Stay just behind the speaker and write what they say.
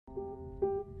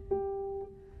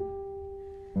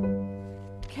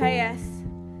KS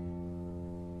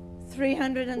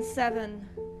 307,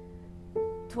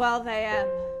 12 a.m.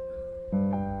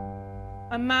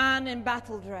 A man in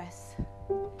battle dress.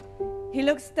 He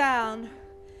looks down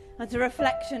at a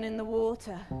reflection in the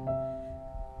water.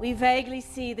 We vaguely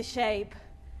see the shape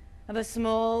of a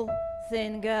small,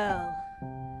 thin girl.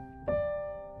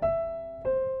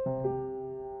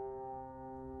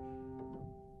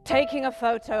 Taking a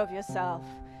photo of yourself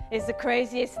is the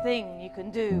craziest thing you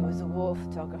can do as a war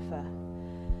photographer.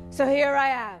 So here I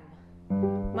am,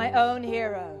 my own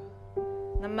hero,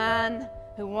 the man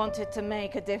who wanted to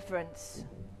make a difference.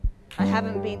 I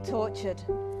haven't been tortured,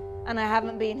 and I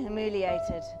haven't been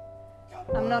humiliated.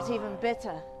 I'm not even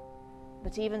bitter,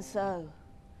 but even so,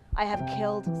 I have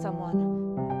killed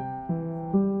someone.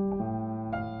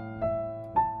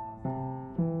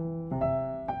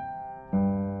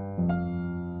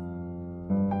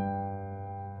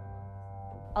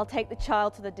 I'll take the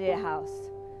child to the Deer House.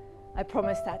 I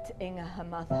promised that to Inga, her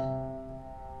mother.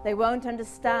 They won't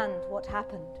understand what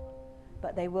happened,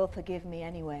 but they will forgive me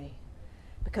anyway.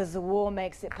 Because the war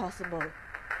makes it possible,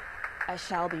 I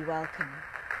shall be welcome.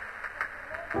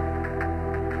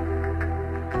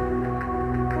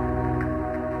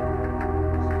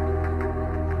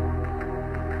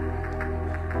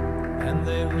 And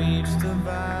they reached the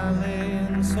valley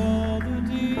and saw the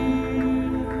deer.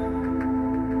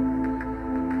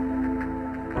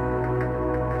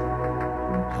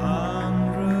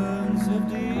 Hundreds of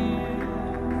deer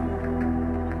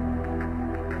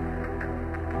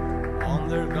on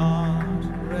their guard,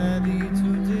 ready to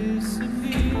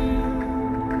disappear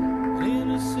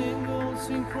in a single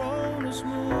synchronous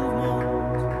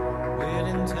movement with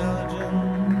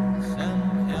intelligence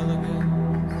and elegance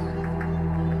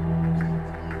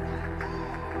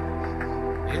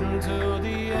into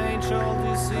the age-old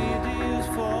deciduous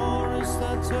forest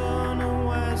that turn the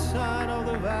west side of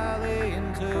the valley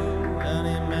into an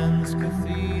immense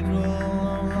cathedral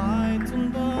of light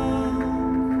and dark.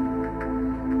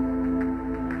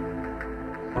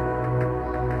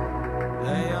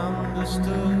 They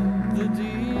understood the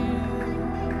deer.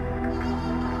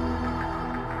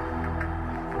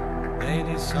 They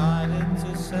decided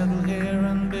to settle here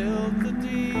and build the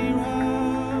Deer